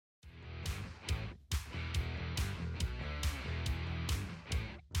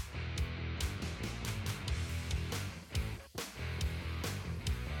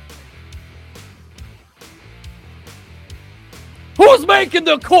making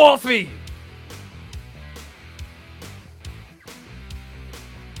the coffee.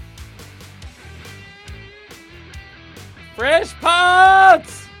 Fresh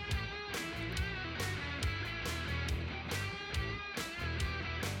pots.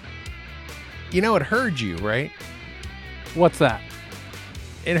 You know, it heard you, right? What's that?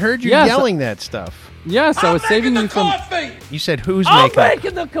 It heard you Yes. yelling that stuff. Yes, I was saving you from. You said, who's I'm making?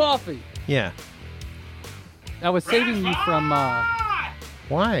 making the coffee. Yeah. I was saving you from.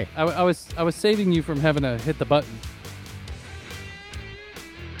 Why? I was saving you from having to hit the button.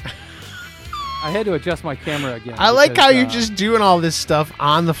 I had to adjust my camera again. I like because, how you're just doing all this stuff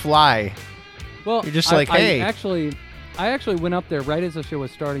on the fly. Well, you're just like, hey. I actually went up there right as the show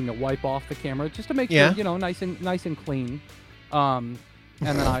was starting to wipe off the camera just to make Yeah. sure, nice and clean. And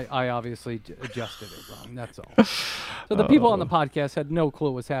then I obviously adjusted it wrong. That's all. So the people on the podcast had no clue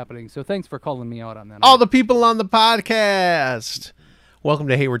what was happening. So thanks for calling me out on that. All the people on the podcast. Welcome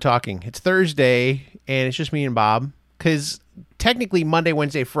to Hey We're Talking. It's Thursday, and it's just me and Bob. Because technically Monday,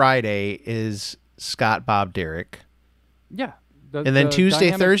 Wednesday, Friday is Scott, Bob, Derek. Yeah. And then Tuesday,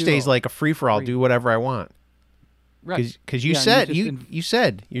 dynamic Thursday's duo. like a free-for-all. Do whatever I want. Right. Because you Yeah, said, and you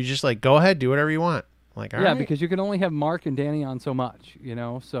said, you're just like, go ahead, do whatever you want. I'm like, all right. because you can only have Mark and Danny on so much,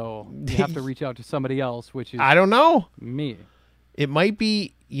 so you have to reach out to somebody else, which is I don't know. me. It might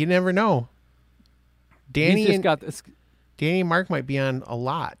be, you never know. He's just got this. Danny and Mark might be on a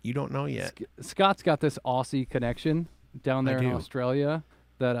lot. You don't know yet. Scott's got this Aussie connection down there in do. Australia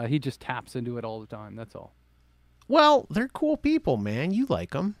that he just taps into it all the time. That's all. Well, they're cool people, man. You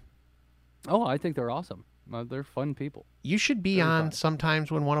like them. Oh, I think they're awesome. They're fun people. You should be Very on fun.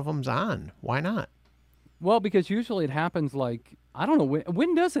 sometimes when one of them's on. Why not? Well, because usually it happens like, I don't know,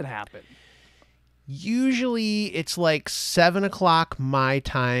 when does it happen? Usually it's like 7 o'clock my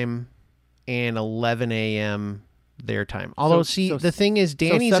time and 11 a.m. their time. Although, the thing is,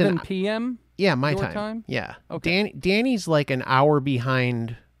 Danny's so 7 p.m.? Yeah, my your time. time? Yeah. Okay. Danny's like an hour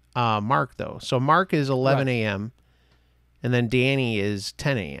behind Mark, though. So Mark is 11 a.m. and then Danny is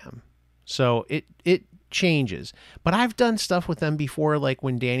 10 a.m. So it changes. But I've done stuff with them before, like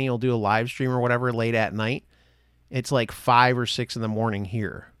when Danny will do a live stream or whatever late at night. It's like 5 or 6 in the morning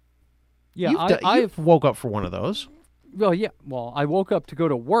here. Yeah, I've woke up for one of those. Well, yeah. Well, I woke up to go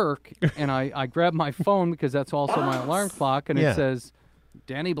to work, and I grabbed my phone because that's also my alarm clock, and it says,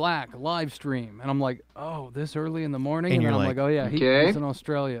 Danny Black, live stream. And I'm like, oh, this early in the morning? And And then you're I'm like, like, oh, yeah, he's in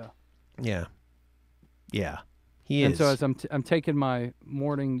Australia. Yeah. Yeah. He And is. so as I'm taking my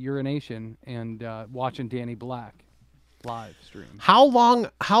morning urination and watching Danny Black live stream. How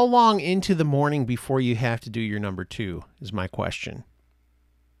long into the morning before you have to do your number 2 is my question.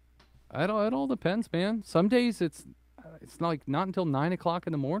 It all depends, man. Some days it's like not until 9 o'clock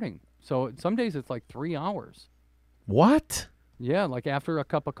in the morning. So some days it's like 3 hours. What? Yeah, like after a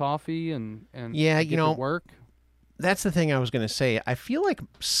cup of coffee and Yeah, get to work. That's the thing I was going to say. I feel like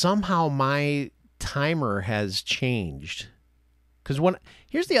somehow my timer has changed. Because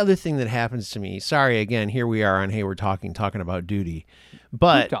here's the other thing that happens to me. Sorry, again, here we are on Hey We're talking about duty.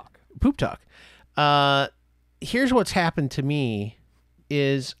 But Poop talk. Here's what's happened to me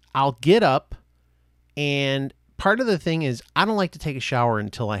is I'll get up, and part of the thing is I don't like to take a shower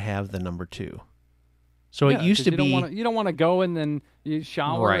until I have the number 2. So it used to be you don't want to go and then you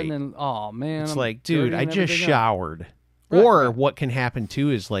shower Right. and then oh man. It's I'm like, dude, dirtying I just everything up. showered. Right, Or right. what can happen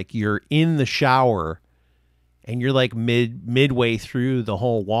too is like you're in the shower and you're like midway through the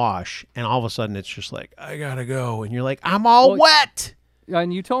whole wash, and all of a sudden it's just like, I gotta go, and you're like, I'm all wet.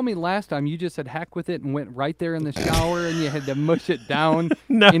 And you told me last time you just said heck with it and went right there in the shower and you had to mush it down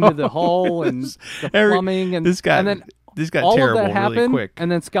into the hole and the plumbing and this got and then terrible all of that happened, really quick. and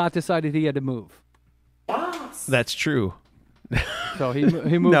then Scott decided he had to move. That's true. So he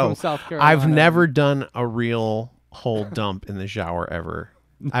moved from South Carolina. I've never done a real whole dump in the shower ever.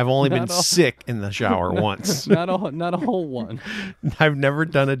 I've only been sick in the shower once. Not a whole one. I've never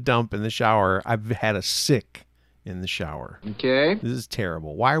done a dump in the shower. I've had a sick in the shower. Okay. This is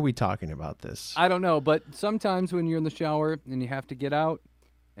terrible. Why are we talking about this? I don't know, but sometimes when you're in the shower and you have to get out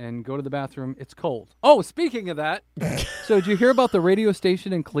and go to the bathroom, it's cold. Oh, speaking of that, so did you hear about the radio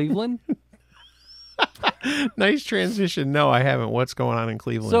station in Cleveland? Nice transition. No, I haven't. What's going on in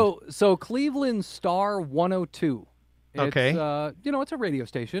Cleveland? So Cleveland Star 102. Okay. It's a radio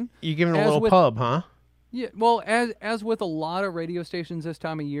station. You giving a little pub, huh? Yeah. Well, as with a lot of radio stations this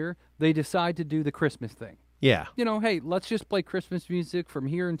time of year, they decide to do the Christmas thing. Yeah. Hey, let's just play Christmas music from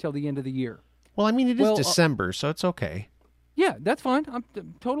here until the end of the year. Well, I mean, it is December, so it's okay. Yeah, that's fine. I'm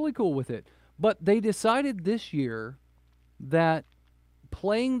totally cool with it. But they decided this year that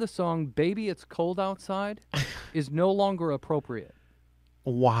playing the song Baby It's Cold Outside is no longer appropriate.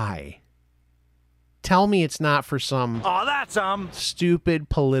 Why? Tell me it's not for some stupid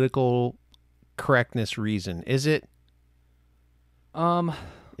political correctness reason. Is it?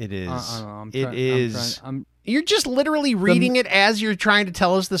 It is. I don't know. You're just literally reading it as you're trying to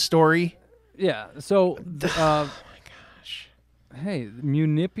tell us the story. Yeah. So, Oh my gosh. hey,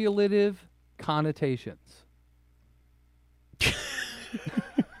 manipulative connotations.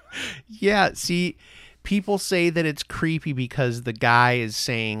 Yeah. See, people say that it's creepy because the guy is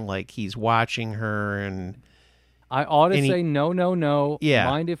saying like he's watching her, and I ought to say no. Yeah.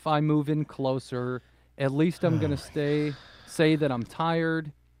 Mind if I move in closer? At least I'm gonna say that I'm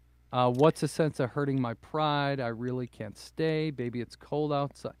tired. What's the sense of hurting my pride? I really can't stay. Baby, it's cold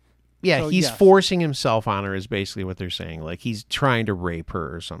outside. yeah, So, he's yes. forcing himself on her is basically what they're saying. Like he's trying to rape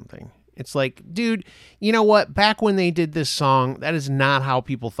her or something. It's like, dude, you know what? Back when they did this song, that is not how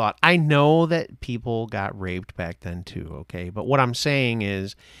people thought. I know that people got raped back then too, okay? But what I'm saying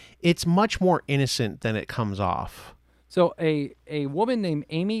is it's much more innocent than it comes off. So a woman named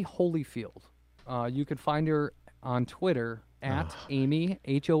Amy Holyfield, you could find her on Twitter at Amy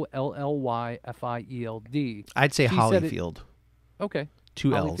HOLLYFIELD. I'd say She said it- Hollyfield. Okay.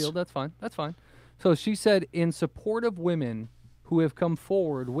 2 L's. Holyfield, that's fine. That's fine. So she said, in support of women who have come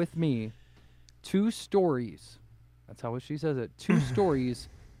forward with me, 2 stories. That's how she says it. 2 stories.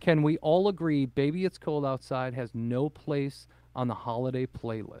 Can we all agree Baby It's Cold Outside has no place on the holiday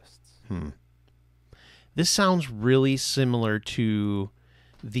playlists? This sounds really similar to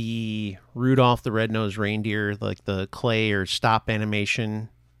the Rudolph the Red-Nosed Reindeer, like the clay or stop animation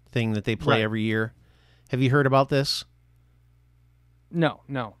thing that they play Right. every year. Have you heard about this? No.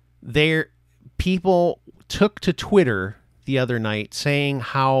 People took to Twitter the other night saying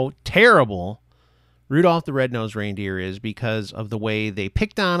how terrible Rudolph the Red-Nosed Reindeer is because of the way they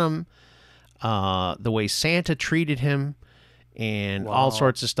picked on him, the way Santa treated him, and all Wow.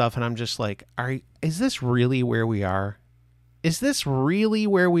 sorts of stuff. And I'm just like, is this really where we are? Is this really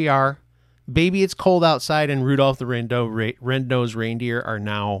where we are? Baby, It's Cold Outside and Rudolph the Red-Nosed Reindeer are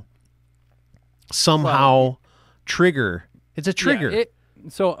now somehow trigger. It's a trigger. Yeah,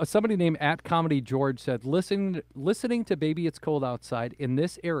 so somebody named @ComedyGeorge said, listening to Baby It's Cold Outside in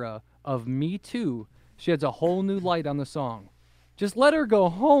this era of Me Too sheds a whole new light on the song. Just let her go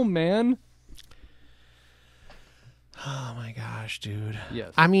home, man. Oh my gosh, dude.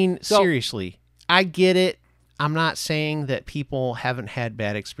 Yes. I mean, So- seriously, I get it. I'm not saying that people haven't had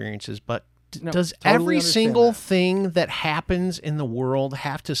bad experiences, but No, does totally every understand single that. thing that happens in the world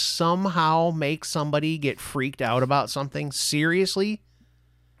have to somehow make somebody get freaked out about something? Seriously?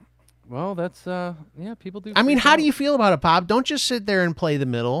 Well, that's yeah, people do. I mean, freak how do out. you feel about it, Bob? Don't just sit there and play the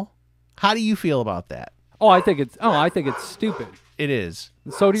middle. How do you feel about that? I think it's stupid. It is.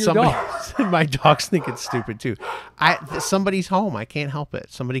 So do your Somebody- dogs. My dogs think it's stupid too. Somebody's home. I can't help it.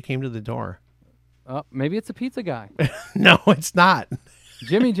 Somebody came to the door. Maybe it's a pizza guy. No, it's not.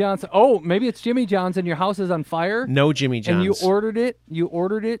 Jimmy John's. Oh, maybe it's Jimmy John's and your house is on fire. No Jimmy John's. And you ordered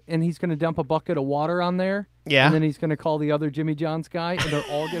it, and he's going to dump a bucket of water on there. Yeah. And then he's going to call the other Jimmy John's guy, and they're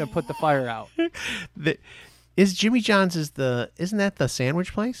all going to put the fire out. Is Jimmy John's isn't that the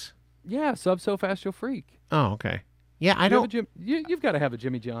sandwich place? Yeah, Sub So Fast You'll Freak. Oh, okay. Yeah, I You have a don't. you've got to have a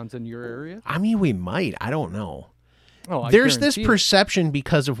Jimmy John's in your area. I mean, we might. I don't know. Oh, I There's this guarantee it. perception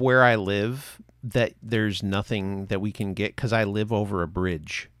because of where I live that there's nothing that we can get because I live over a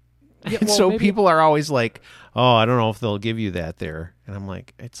bridge. Yeah, And well, so maybe- people are always like, "Oh, I don't know if they'll give you that there." And I'm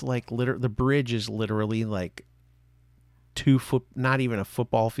like, "It's like the bridge is literally like 2 foot, not even a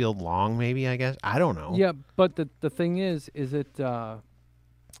football field long, maybe. I guess I don't know." Yeah, but the thing is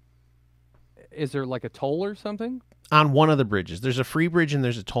there like a toll or something? On one of the bridges, there's a free bridge and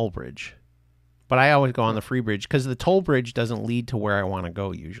there's a toll bridge, but I always go on the free bridge because the toll bridge doesn't lead to where I want to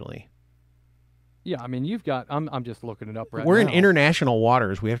go usually. Yeah, I mean you've got. I'm just looking it up right now. We're in international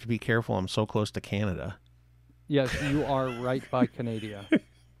waters. We have to be careful. I'm so close to Canada. Yes, you are right by Canada.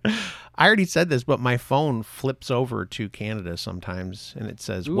 I already said this, but my phone flips over to Canada sometimes, and it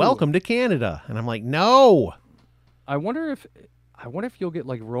says Ooh. "Welcome to Canada," and I'm like, "No." I wonder if you'll get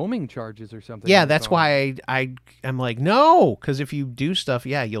like roaming charges or something. Yeah, on that's phone. why I'm like, "No," because if you do stuff,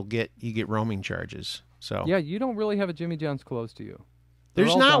 yeah, you get roaming charges. So Yeah, you don't really have a Jimmy John's close to you. They're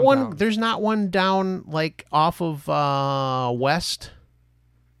there's all not one. downtown. There's not one down like off of West.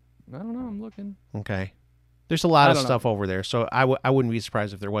 I don't know. I'm looking. Okay. There's a lot I of don't know. stuff over there, so I wouldn't be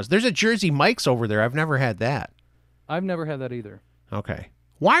surprised if there was. There's a Jersey Mike's over there. I've never had that. I've never had that either. Okay.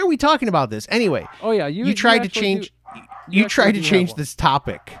 Why are we talking about this? Anyway, Oh yeah, you tried to actually change do- you actually tried to do have change one. this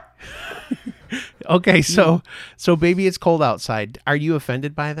topic. Okay, so Baby It's Cold Outside. Are you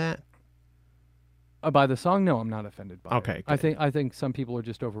offended by that? By the song, no, I'm not offended by Okay, it. I good. think some people are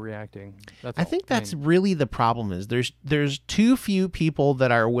just overreacting. That's I all. think I that's mean, really the problem is there's too few people that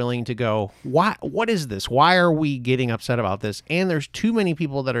are willing to go, what is this? Why are we getting upset about this? And there's too many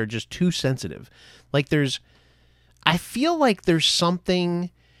people that are just too sensitive. Like I feel like there's something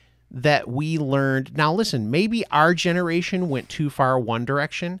that we learned. Now listen, maybe our generation went too far one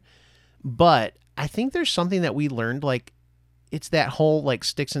direction, but I think there's something that we learned, like it's that whole like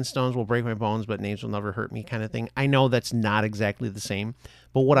sticks and stones will break my bones, but names will never hurt me kind of thing. I know that's not exactly the same,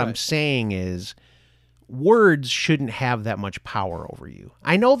 but what I'm right. saying is words shouldn't have that much power over you.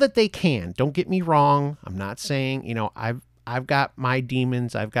 I know that they can. Don't get me wrong. I'm not saying, I've got my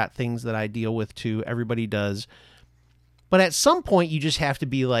demons. I've got things that I deal with too. Everybody does. But at some point you just have to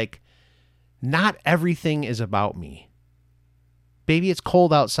be like, not everything is about me. Baby It's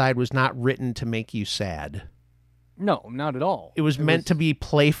Cold Outside was not written to make you sad. No, not at all. It was meant to be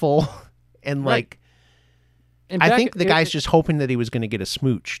playful and Right. like And I back, think the guy's just hoping that he was going to get a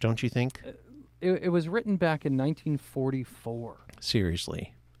smooch, don't you think? it was written back in 1944.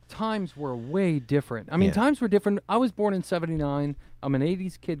 Seriously. Times were way different. I mean, Yeah. times were different. I was born in '79. I'm an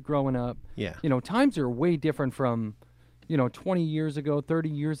 '80s kid growing up. Yeah. Times are way different from, 20 years ago, 30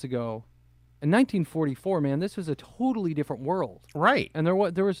 years ago. In 1944, man, this was a totally different world. Right. And there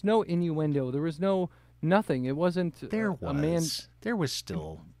was no innuendo. There was no nothing. It wasn't There a man. There was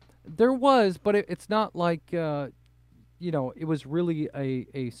still. There was, but it's not like it was really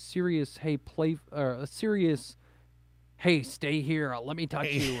a serious a serious hey, stay here, let me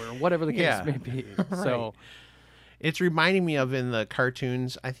touch you, or whatever the case Yeah. may be. Right. So It's reminding me of in the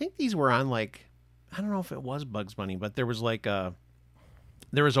cartoons. I think these were on like, I don't know if it was Bugs Bunny, but there was like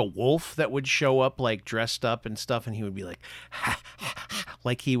there was a wolf that would show up like dressed up and stuff, and he would be like,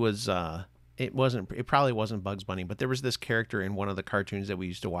 like he was. It probably wasn't Bugs Bunny, but there was this character in one of the cartoons that we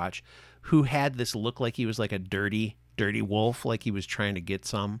used to watch who had this look like he was like a dirty wolf, like he was trying to get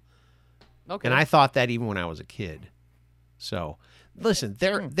some. okay, And I thought that even when I was a kid. So, listen,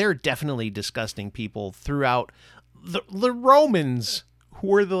 they're definitely disgusting people throughout. The Romans, who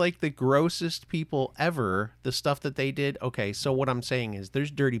were the grossest people ever, the stuff that they did. Okay, so what I'm saying is there's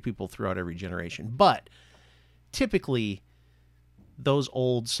dirty people throughout every generation, but typically those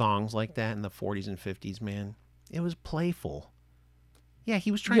old songs like that in the 40s and 50s, man, it was playful. Yeah,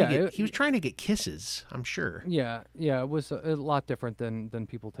 he was trying he was trying to get kisses, I'm sure. yeah, it was a lot different than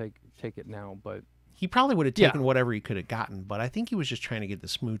people take it now. But He probably would have Yeah. taken whatever he could have gotten, but I think he was just trying to get the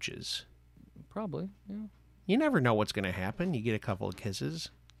smooches. probably, yeah. You never know what's going to happen. You get a couple of kisses,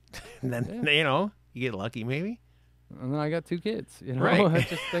 and then you get lucky maybe. And then I got 2 kids. Right.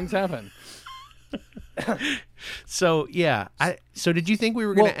 It's just things happen. So yeah, so did you think we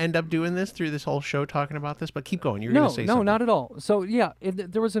were going to Well- end up doing this through this whole show talking about this? But keep going. You're going No, to say no, something. not at all. So yeah,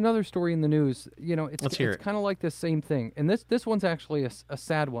 there was another story in the news. Let's hear it's it. kind of like the same thing, and this one's actually a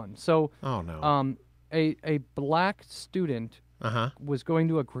sad one. So Oh no. a black student was going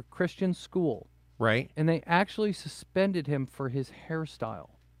to a Christian school, Right. and they actually suspended him for his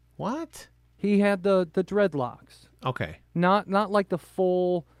hairstyle. What? He had the dreadlocks, Okay. not like the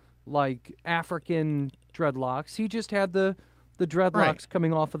full like African dreadlocks. He just had the dreadlocks Right.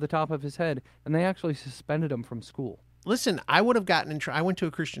 coming off of the top of his head, and they actually suspended him from school. Listen, I would have gotten in I went to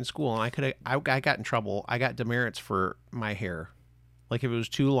a Christian school and I got in trouble. I got demerits for my hair. Like if it was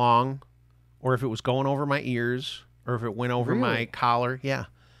too long or if it was going over my ears or if it went over my Really? collar. Yeah.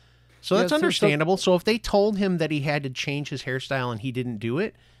 So Yeah, that's so- understandable. So if they told him that he had to change his hairstyle and he didn't do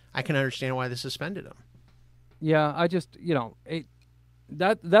it, I can understand why they suspended him. Yeah, I just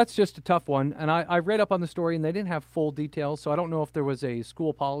that's just a tough one. And I read up on the story, and they didn't have full details, so I don't know if there was a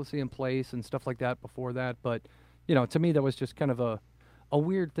school policy in place and stuff like that before that. But to me, that was just kind of a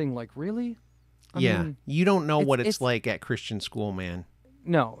weird thing. Like, really? I Yeah. mean, You don't know what it's it's- like at Christian school, man.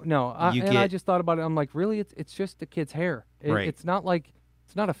 no. I get- just thought about it. I'm like, really? It's just the kid's hair. Right. It's not like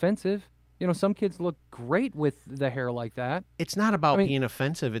it's not offensive. Some kids look great with the hair like that. It's not about I mean- being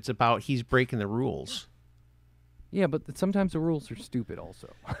offensive. It's about he's breaking the rules. Yeah, but sometimes the rules are stupid also.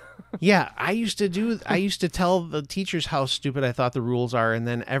 Yeah, I used to tell the teachers how stupid I thought the rules are, and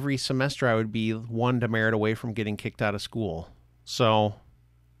then every semester I would be one demerit away from getting kicked out of school. So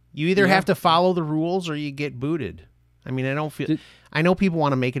you either Yeah. have to follow the rules or you get booted. I mean, I know people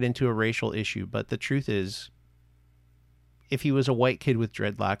want to make it into a racial issue, but the truth is, if he was a white kid with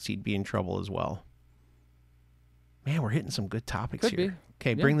dreadlocks, he'd be in trouble as well. Man, we're hitting some good topics Could here. be.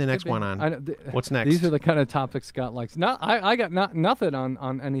 Okay, Yeah, bring the could next be. one on. I know- What's next? These are the kind of topics Scott likes. No, I got nothing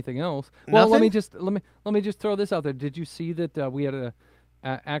on anything else. Well, let me just throw this out there. Did you see that we had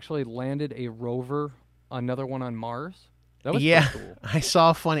actually landed a rover, another one on Mars? That was Yeah, pretty cool.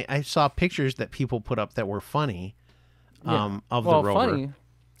 I saw pictures that people put up that were funny of Well, the rover. funny.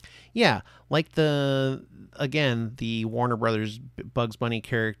 Yeah, like the Warner Brothers Bugs Bunny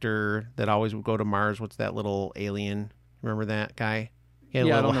character that always would go to Mars. What's that little alien? Remember that guy? He had a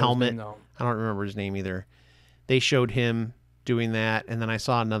Yeah, I little don't know his helmet. name, though. I don't remember his name either. They showed him doing that, and then I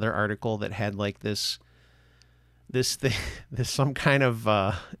saw another article that had like this thing, this some kind of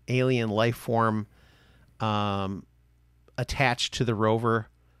alien life form attached to the rover,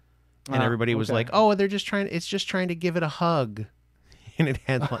 and everybody was okay. like, "Oh, it's just trying to give it a hug," and it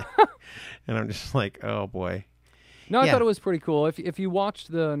had like, and I'm just like, "Oh boy." No, I Yeah. thought it was pretty cool. If you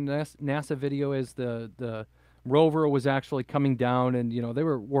watched the NASA video as the rover was actually coming down, and they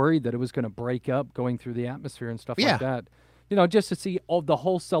were worried that it was going to break up going through the atmosphere and stuff Yeah. like that. Just to see the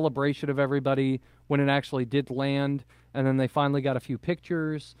whole celebration of everybody when it actually did land, and then they finally got a few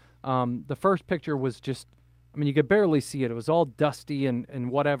pictures. The first picture was just, you could barely see it. It was all dusty and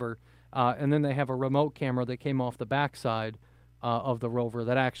whatever. And then they have a remote camera that came off the backside of the rover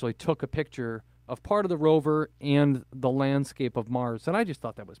that actually took a picture of part of the rover and the landscape of Mars. And I just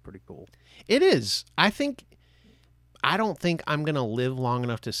thought that was pretty cool. It is. I don't think I'm going to live long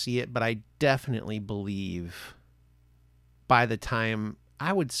enough to see it, but I definitely believe by the time,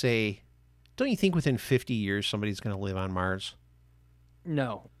 I would say, don't you think within 50 years somebody's going to live on Mars?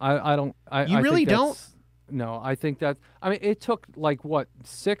 No, I don't. You I really think don't? that's- No, I think that. It took like what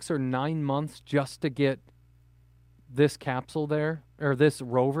 6 or 9 months just to get this capsule there or this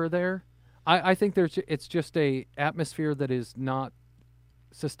rover there. I think it's just a atmosphere that is not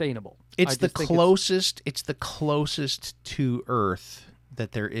sustainable. It's I the just think closest. It's the closest to Earth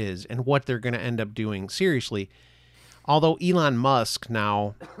that there is, and what they're going to end up doing. Seriously, although Elon Musk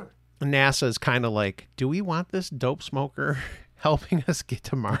now, NASA is kind of like, do we want this dope smoker helping us get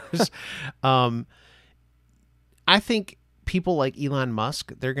to Mars? I think people like Elon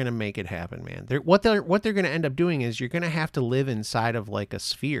Musk, they're going to make it happen, man. What they're going to end up doing is you're going to have to live inside of like a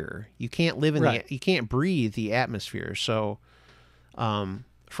sphere. You can't live in Right. you can't breathe the atmosphere. So,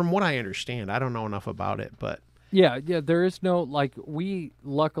 from what I understand, I don't know enough about it, but Yeah, there is no, like, we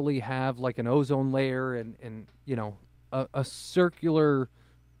luckily have like an ozone layer and a circular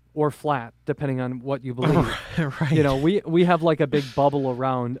or flat, depending on what you believe. right. We have like a big bubble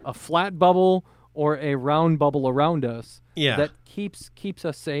around, a flat bubble or a round bubble around us Yeah. that keeps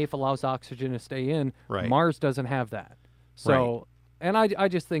us safe, allows oxygen to stay in. Right. Mars doesn't have that. So, and I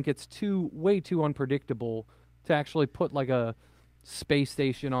just think it's way too unpredictable to actually put like a space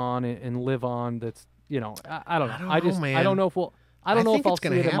station on and live on. That's, I don't know. don't I know, just, man. I don't know if we'll, I I don't know think if I'll it's see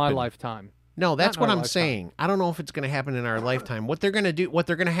gonna it in my happen. lifetime. No, that's Not in what our I'm lifetime. saying. I don't know if it's going to happen in our lifetime. What they're going to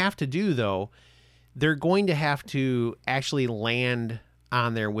they're going to have to actually land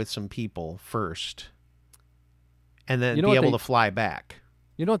on there with some people first, and then You know be what able they- to fly back.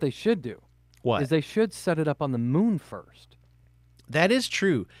 You know what they should do? What? Is they should set it up on the moon first. That is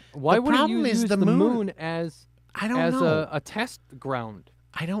true. Why The wouldn't problem you is use the the moon- moon as I don't know. a test ground?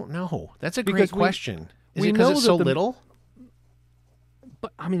 I don't know. That's a great Because we- question. Is we it because know it's that so the- little?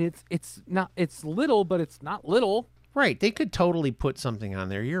 But it's not, it's little, but it's not little. Right. They could totally put something on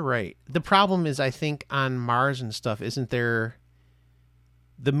there. You're right. The problem is, I think on Mars and stuff, isn't there?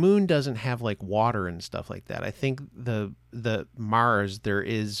 The moon doesn't have like water and stuff like that. I think the Mars there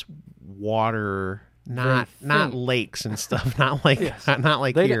is water, not think. lakes and stuff. Not like Yes. not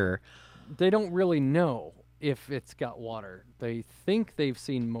like They don't- here. They don't really know if it's got water. They think they've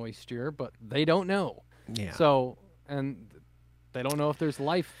seen moisture, but they don't know. Yeah. So, and they don't know if there's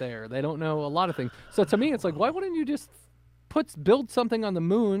life there. They don't know a lot of things. So to me, it's like, why wouldn't you just build something on the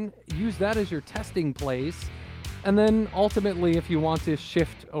moon, use that as your testing place, and then ultimately, if you want to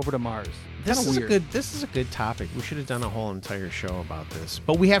shift over to Mars? This Kinda is weird. this is a good topic. We should have done a whole entire show about this.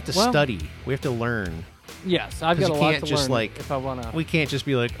 But we have to Well- study. We have to learn. Yes, I've 'Cause got a you lot can't to just, learn like- if I want to. We can't just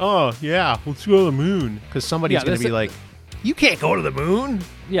be like, "Oh, yeah, let's go to the moon." Cuz somebody's Yeah, going to this be is- like, "You can't go to the moon."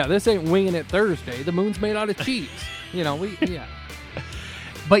 Yeah, this ain't winging it Thursday. The moon's made out of cheese. Yeah.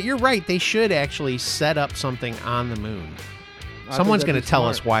 But you're right. They should actually set up something on the moon. I Someone's think going that'd to be tell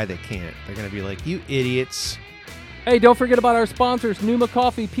smart. us why they can't. They're going to be like, "You idiots." Hey, don't forget about our sponsors, Pneuma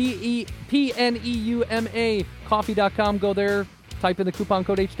Coffee, PNEUMA, coffee.com. Go there, type in the coupon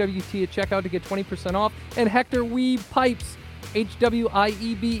code HWT at checkout to get 20% off. And Hector Weave Pipes,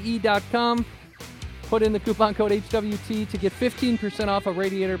 HWIEBE.com. Put in the coupon code HWT to get 15% off a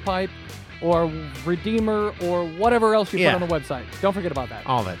radiator pipe or Redeemer or whatever else you Yeah. put on the website. Don't forget about that.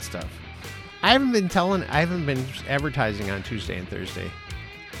 All that stuff. I haven't been advertising on Tuesday and Thursday.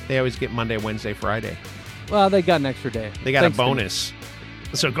 They always get Monday, Wednesday, Friday. Well, they got an extra day. They got Thanks a to me. bonus.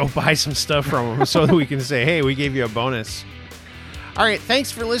 So go buy some stuff from them so that we can say, hey, we gave you a bonus. All right, thanks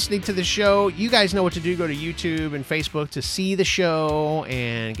for listening to the show. You guys know what to do. Go to YouTube and Facebook to see the show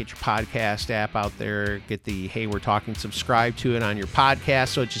and get your podcast app out there. Get the Hey, We're Talking, subscribe to it on your podcast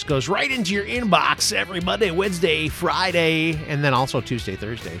so it just goes right into your inbox every Monday, Wednesday, Friday, and then also Tuesday,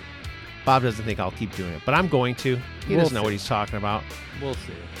 Thursday. Bob doesn't think I'll keep doing it, but I'm going to. He doesn't know what he's talking about. We'll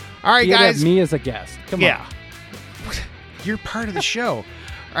see. All right, You gotta guys. have me as a guest. Come Yeah. on. You're part of the show.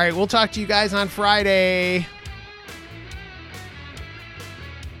 All right, we'll talk to you guys on Friday.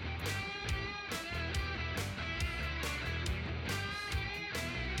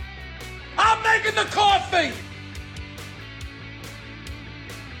 I'm making the coffee!